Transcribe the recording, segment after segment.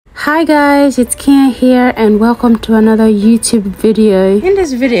Hi guys, it's Kia here and welcome to another YouTube video. In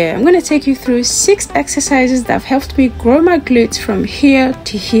this video, I'm going to take you through 6 exercises that have helped me grow my glutes from here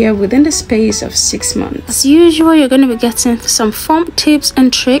to here within the space of 6 months. As usual, you're going to be getting some fun tips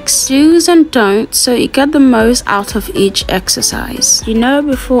and tricks, do's and don'ts, so you get the most out of each exercise. You know,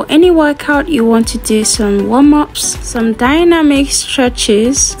 before any workout, you want to do some warm-ups, some dynamic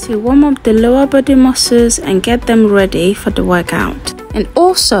stretches to warm up the lower body muscles and get them ready for the workout. And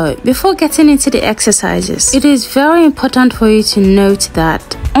also, before getting into the exercises, it is very important for you to note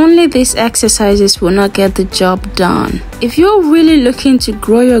that only these exercises will not get the job done. If you're really looking to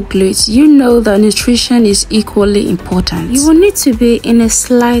grow your glutes, you know that nutrition is equally important. You will need to be in a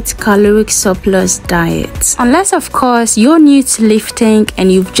slight caloric surplus diet. Unless, of course, you're new to lifting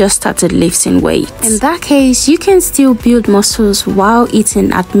and you've just started lifting weight. In that case, you can still build muscles while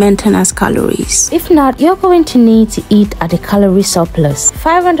eating at maintenance calories. If not, you're going to need to eat at a calorie surplus.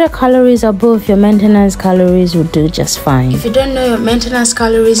 500 calories above your maintenance calories will do just fine. If you don't know your maintenance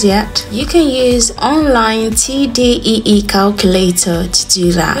calories yet, you can use online TDEE calculator to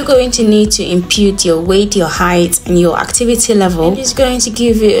do that. You're going to need to impute your weight, your height, and your activity level. And it's going to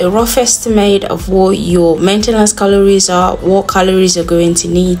give you a rough estimate of what your maintenance calories are, what calories you're going to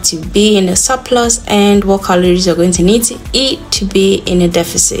need to be in a surplus, and what calories you're going to need to eat to be in a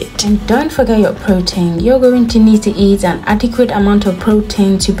deficit. And don't forget your protein. You're going to need to eat an adequate amount of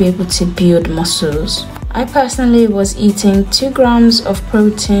protein to be able to build muscles. I personally was eating 2 grams of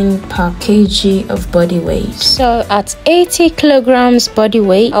protein per kg of body weight. So at 80 kilograms body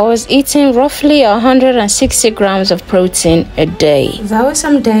weight, I was eating roughly 160 grams of protein a day. There were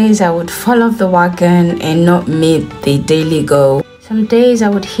some days I would fall off the wagon and not meet the daily goal. Some days I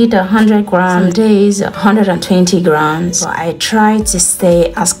would hit 100 grams, some days 120 grams, but I tried to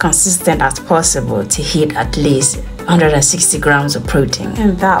stay as consistent as possible to hit at least 160 grams of protein,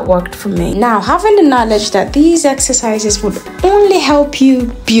 and that worked for me. Now, having the knowledge that these exercises would only help you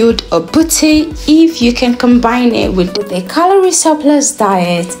build a booty if you can combine it with a calorie surplus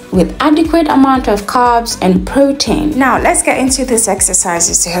diet with adequate amount of carbs and protein. Now, let's get into these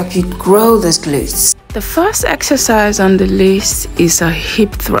exercises to help you grow those glutes. The first exercise on the list is a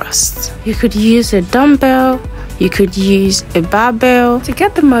hip thrust. You could use a dumbbell, you could use a barbell. To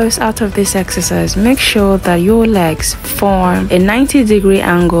get the most out of this exercise, make sure that your legs form a 90-degree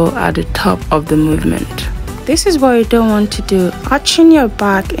angle at the top of the movement. This is what you don't want to do. Arching your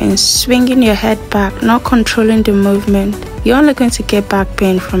back and swinging your head back, not controlling the movement. You're only going to get back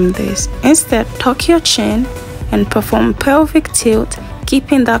pain from this. Instead, tuck your chin and perform pelvic tilt,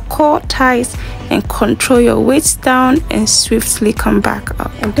 keeping that core tight, and control your weight down and swiftly come back up.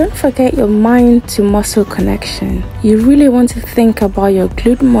 And don't forget your mind to muscle connection. You really want to think about your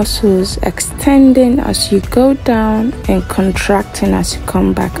glute muscles extending as you go down and contracting as you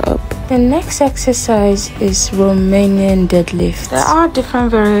come back up. The next exercise is Romanian deadlifts. There are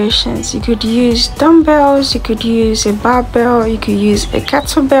different variations. You could use dumbbells, you could use a barbell, you could use a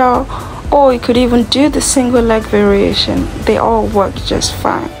kettlebell, or you could even do the single leg variation. They all work just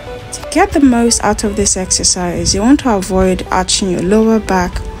fine. To get the most out of this exercise, you want to avoid arching your lower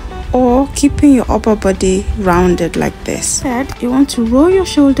back or keeping your upper body rounded like this. Instead, you want to roll your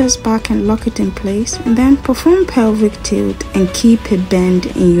shoulders back and lock it in place, and then perform pelvic tilt and keep a bend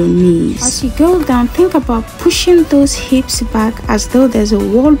in your knees. As you go down, think about pushing those hips back as though there's a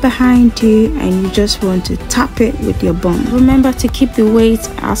wall behind you and you just want to tap it with your bum. Remember to keep the weight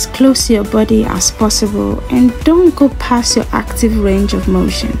as close to your body as possible and don't go past your active range of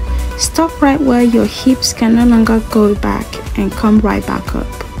motion. Stop right where your hips can no longer go back and come right back up.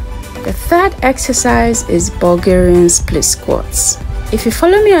 The third exercise is Bulgarian split squats. If you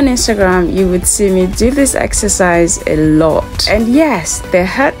follow me on Instagram, you would see me do this exercise a lot. And yes, they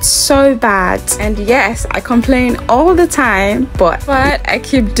hurt so bad. And yes, I complain all the time, but I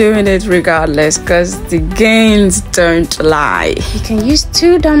keep doing it regardless because the gains don't lie. You can use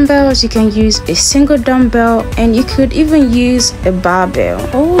 2 dumbbells, you can use a single dumbbell, and you could even use a barbell.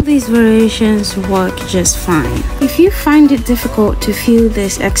 All these variations work just fine. If you find it difficult to feel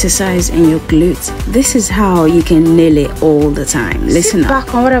this exercise in your glutes, this is how you can nail it all the time. Listen up.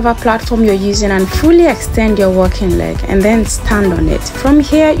 Back on whatever platform you're using and fully extend your working leg and then stand on it. From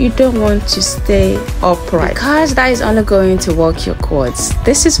here, you don't want to stay upright because that is only going to work your quads.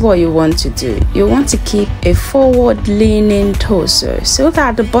 This is what you want to do. You want to keep a forward leaning torso so that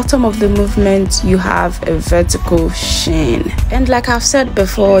at the bottom of the movement you have a vertical shin. And like I've said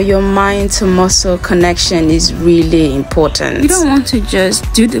before, your mind to muscle connection is really important. You don't want to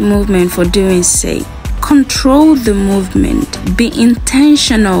just do the movement for doing sake. control the movement. Be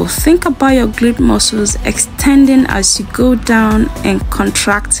intentional. Think about your glute muscles extending as you go down and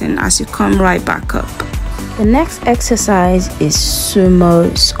contracting as you come right back up. The next exercise is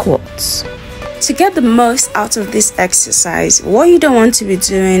Sumo Squats. To get the most out of this exercise, what you don't want to be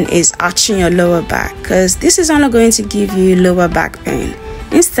doing is arching your lower back, because this is only going to give you lower back pain.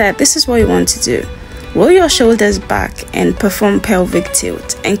 Instead, this is what you want to do. Roll your shoulders back and perform pelvic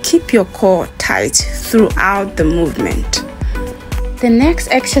tilt, and keep your core tight throughout the movement. The next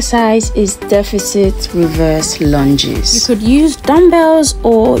exercise is deficit reverse lunges. You could use dumbbells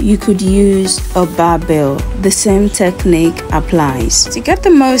or you could use a barbell. The same technique applies. To get the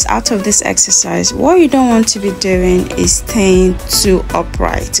most out of this exercise, what you don't want to be doing is staying too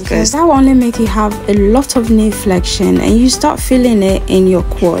upright, because that will only make you have a lot of knee flexion and you start feeling it in your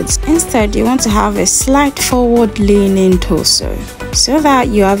quads. Instead, you want to have a slight forward leaning torso, so that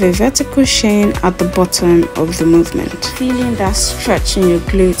you have a vertical chain at the bottom of the movement, feeling that stretch in your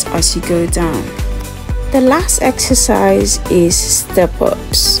glutes as you go down. The last exercise is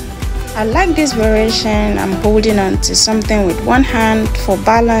step-ups. I like this variation. I'm holding on to something with one hand for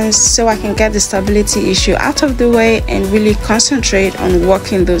balance, so I can get the stability issue out of the way and really concentrate on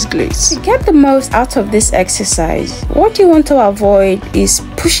working those glutes. To get the most out of this exercise, what you want to avoid is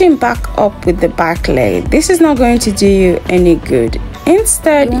pushing back up with the back leg. This is not going to do you any good.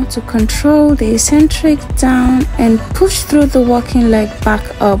 Instead, you want to control the eccentric down and push through the walking leg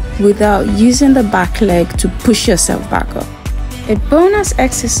back up without using the back leg to push yourself back up. A bonus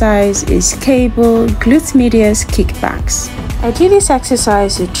exercise is cable glute medius kickbacks. I do this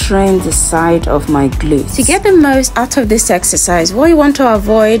exercise to train the side of my glutes. To get the most out of this exercise, what you want to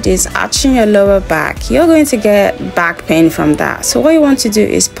avoid is arching your lower back. You're going to get back pain from that. So what you want to do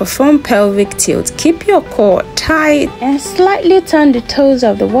is perform pelvic tilt. Keep your core tight and slightly turn the toes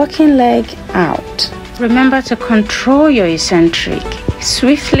of the walking leg out. Remember to control your eccentric.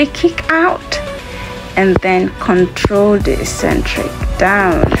 Swiftly kick out and then control the eccentric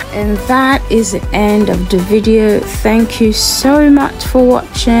down. And that is the end of the video. Thank you so much for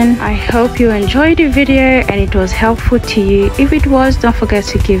watching. I hope you enjoyed the video and it was helpful to you. If it was, don't forget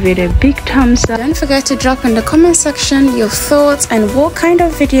to give it a big thumbs up. Don't forget to drop in the comment section your thoughts and what kind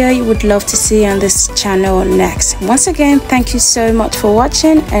of video you would love to see on this channel next. Once again, thank you so much for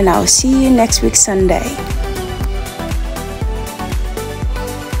watching, and I'll see you next week Sunday.